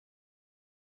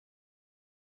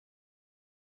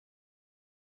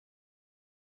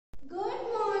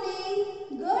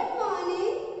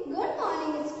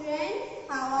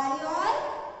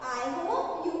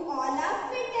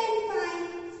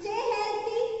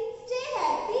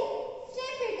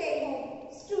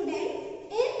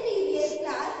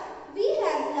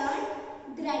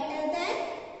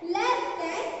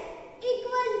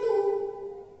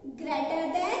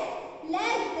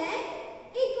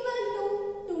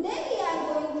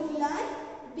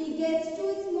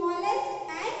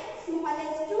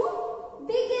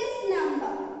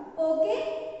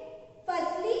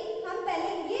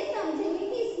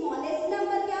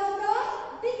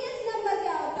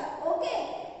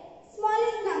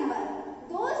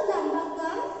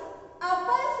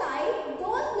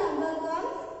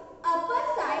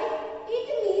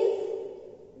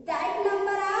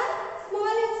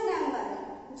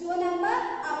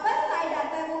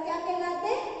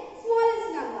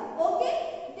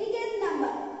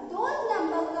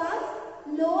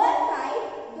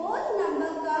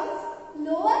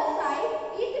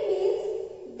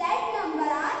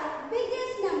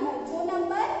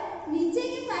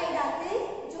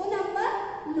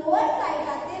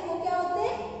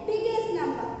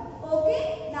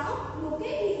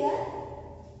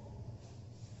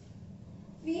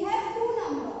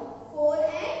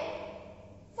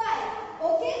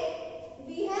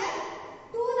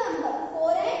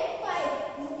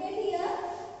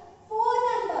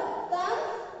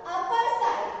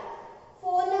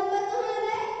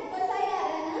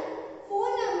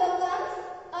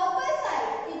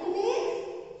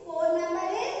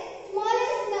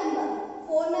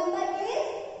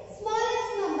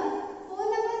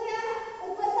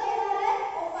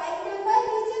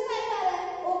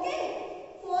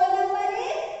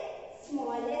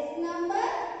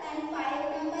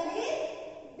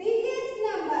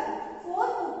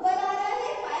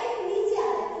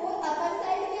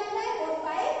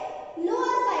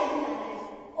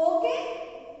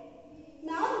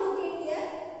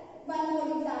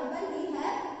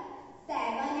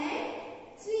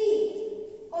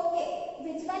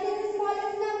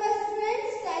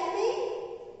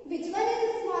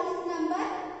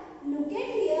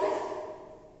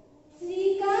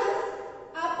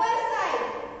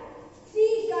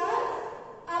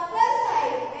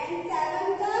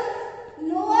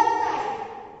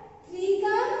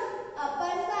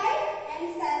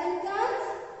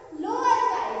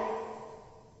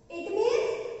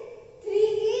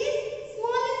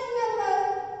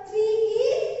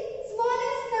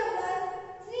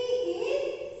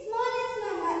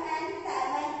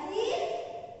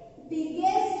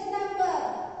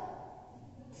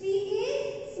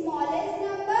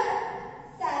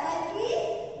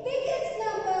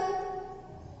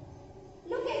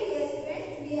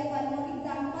have one more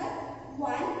example.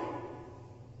 1,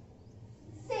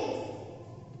 6.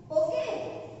 Okay.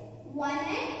 1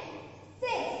 and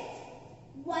 6.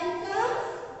 1 comes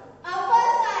upper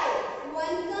side.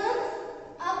 1 comes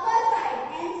upper side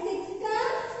and 6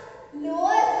 comes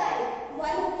lower side.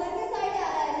 1 ऊपर के side आ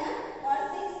रहा है ना और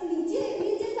 6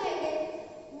 नीचे साइड है.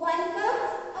 1 comes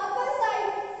upper side,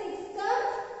 6 comes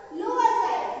lower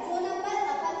side. जो नंबर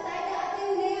upper side आते हैं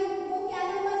उन्हें हम वो क्या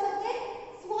नंबर होते हैं?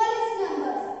 Smallest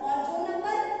numbers. और जो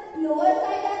नंबर लोअर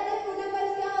साइड आते हैं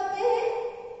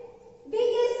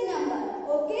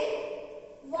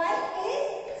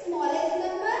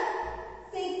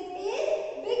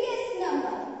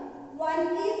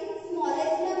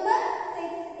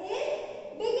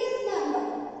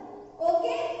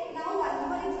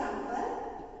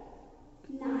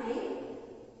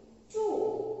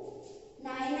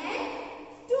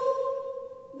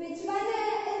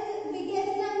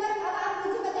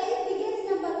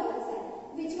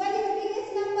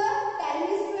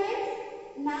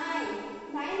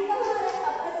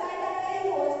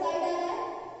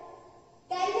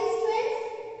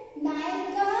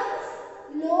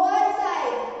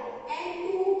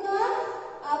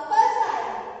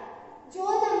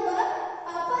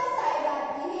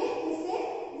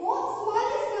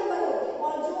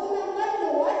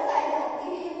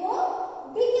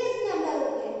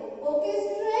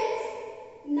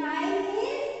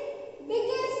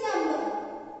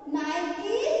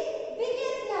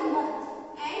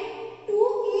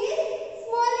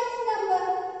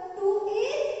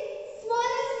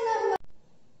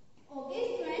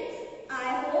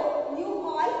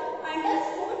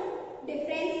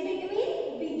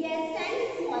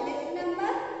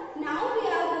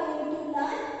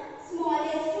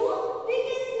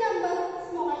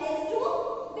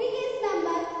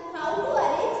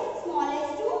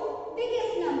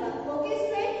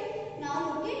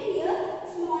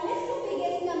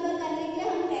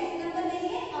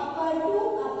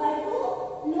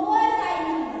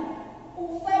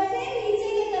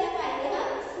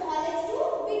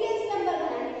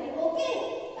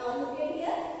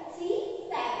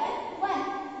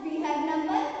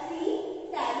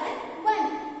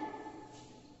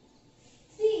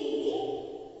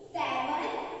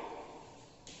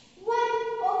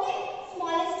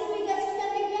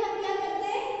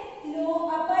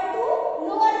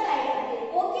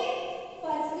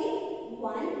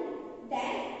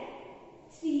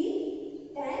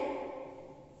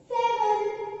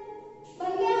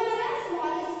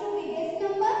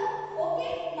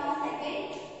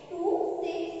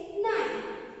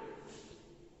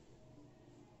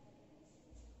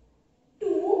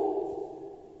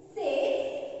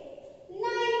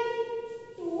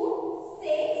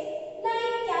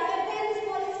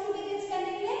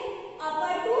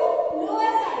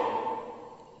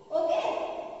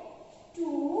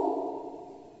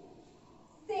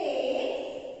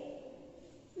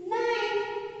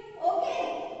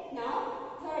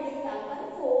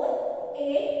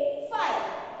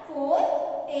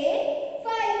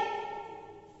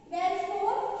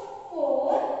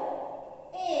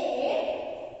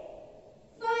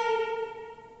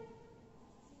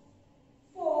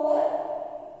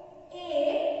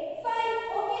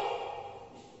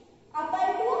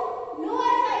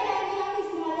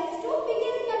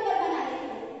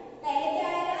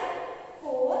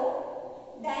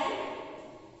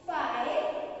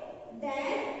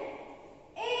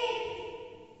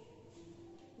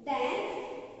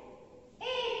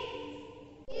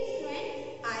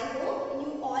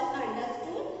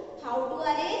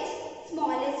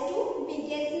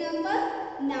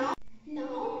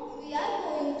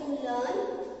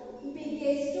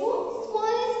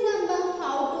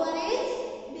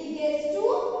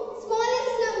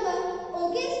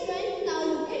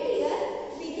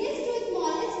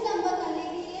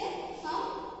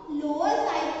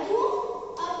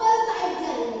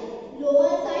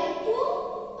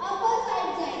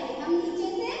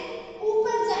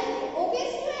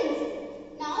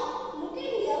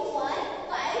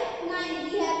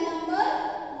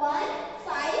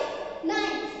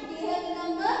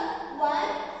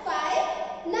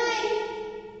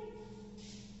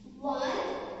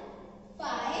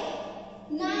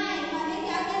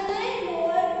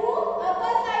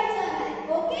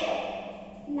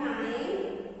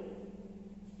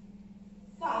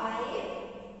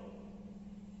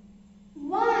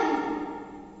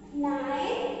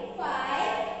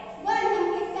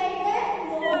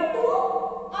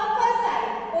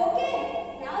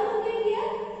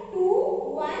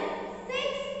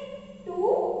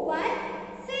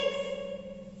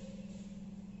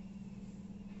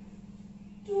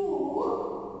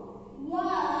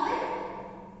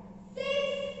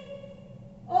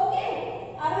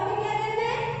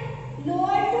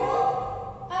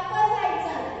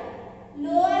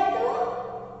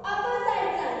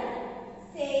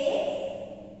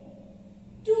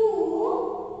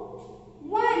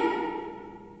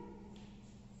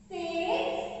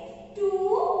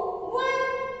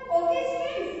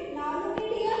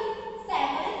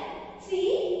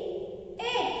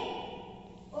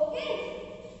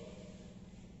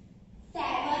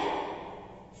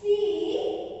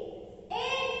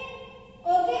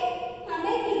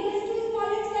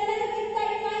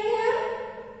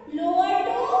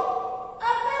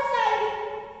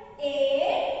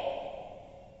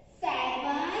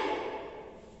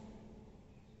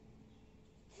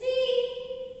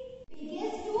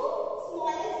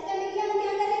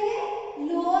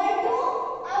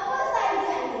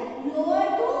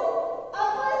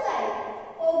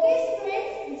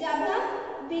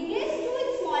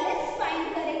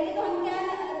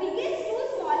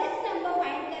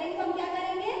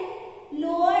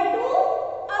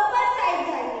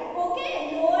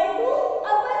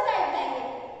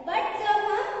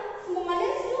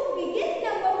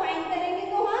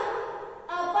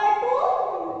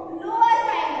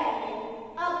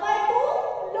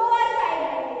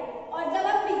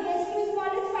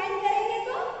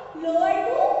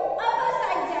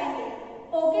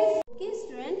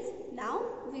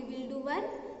one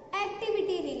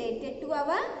activity related to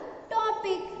our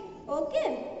topic. Okay.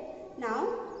 Now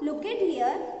look at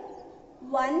here.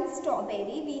 One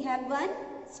strawberry. We have one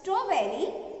strawberry,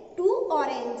 2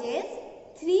 oranges,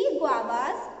 3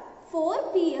 guavas, 4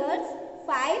 pears,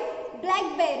 5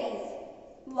 blackberries.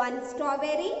 One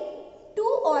strawberry,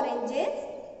 2 oranges,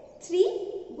 3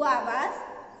 guavas,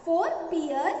 4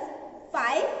 pears,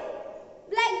 5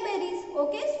 blackberries.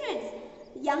 Okay students,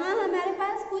 यहाँ हमारे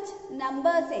पास कुछ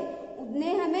numbers है,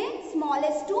 उन्हें हमें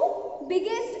smallest to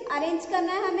biggest arrange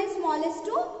करना है, हमें smallest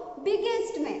to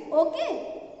biggest में. ओके,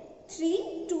 3,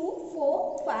 2, 4,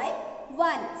 5,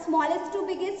 1. स्मॉलेस्ट टू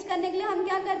बिगेस्ट करने के लिए हम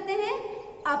क्या करते हैं,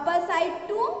 upper side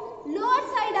to lower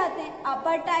side आते हैं,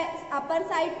 upper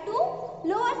side to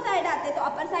lower side आते हैं. तो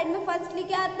अपर साइड में फर्स्टली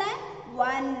क्या आता है,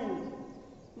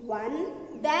 1,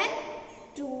 देन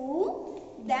 2,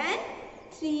 देन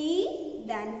 3,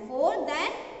 देन 4,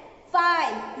 देन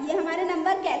 5. ये हमारे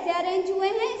नंबर कैसे अरेंज हुए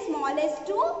हैं, स्मॉलेस्ट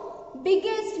टू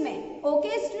बिगेस्ट में.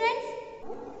 Okay students,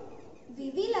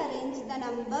 we will arrange the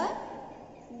number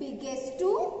biggest to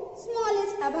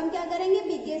smallest. अब हम क्या करेंगे,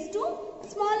 biggest to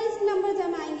smallest number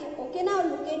जमाएंगे. Okay, now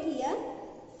look at here.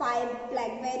 5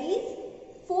 blackberries,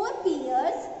 4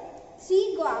 pears, 3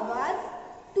 guavas,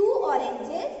 2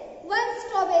 oranges, 1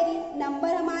 strawberry.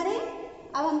 Number हमारे,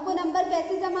 अब हमको नंबर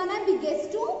कैसे जमाना है,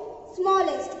 biggest to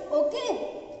smallest. Okay,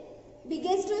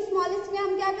 biggest to smallest में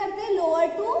हम क्या करते हैं, लोअर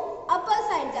टू अपर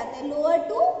साइड जाते हैं, लोअर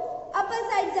टू अपर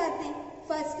साइड जाते हैं.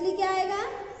 फर्स्टली क्या आएगा,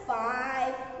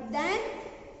 5, देन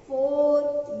 4,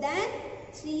 देन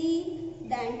 3,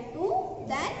 देन 2,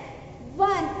 देन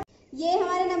 1. ये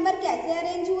हमारे नंबर कैसे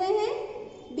अरेंज हुए हैं,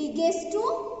 बिगेस्ट टू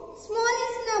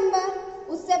स्मॉलेस्ट नंबर.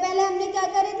 उससे पहले हमने क्या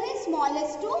करे थे,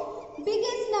 smallest to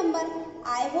biggest number.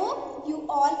 I hope you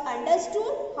all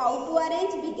understood how to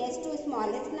arrange biggest to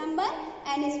smallest number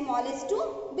and smallest to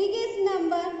biggest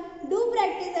number. Do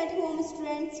practice at home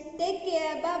students. Take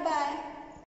care. Bye bye.